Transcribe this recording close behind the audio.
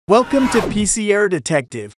Welcome to PC Error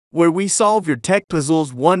Detective, where we solve your tech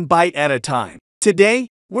puzzles one byte at a time. Today,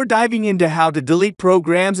 we're diving into how to delete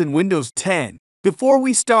programs in Windows 10. Before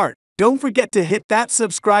we start, don't forget to hit that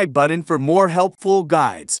subscribe button for more helpful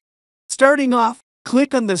guides. Starting off,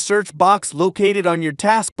 click on the search box located on your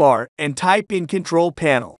taskbar and type in Control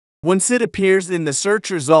Panel. Once it appears in the search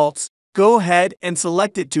results, go ahead and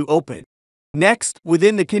select it to open. Next,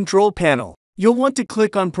 within the Control Panel, you'll want to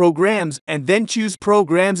click on Programs and then choose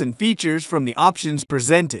Programs and Features from the options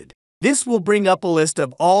presented. This will bring up a list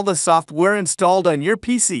of all the software installed on your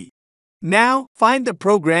PC. Now, find the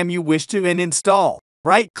program you wish to uninstall.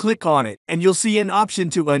 Right-click on it and you'll see an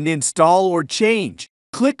option to uninstall or change.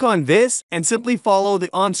 Click on this and simply follow the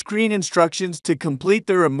on-screen instructions to complete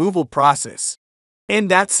the removal process.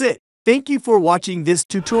 And that's it. Thank you for watching this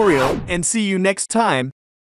tutorial and see you next time.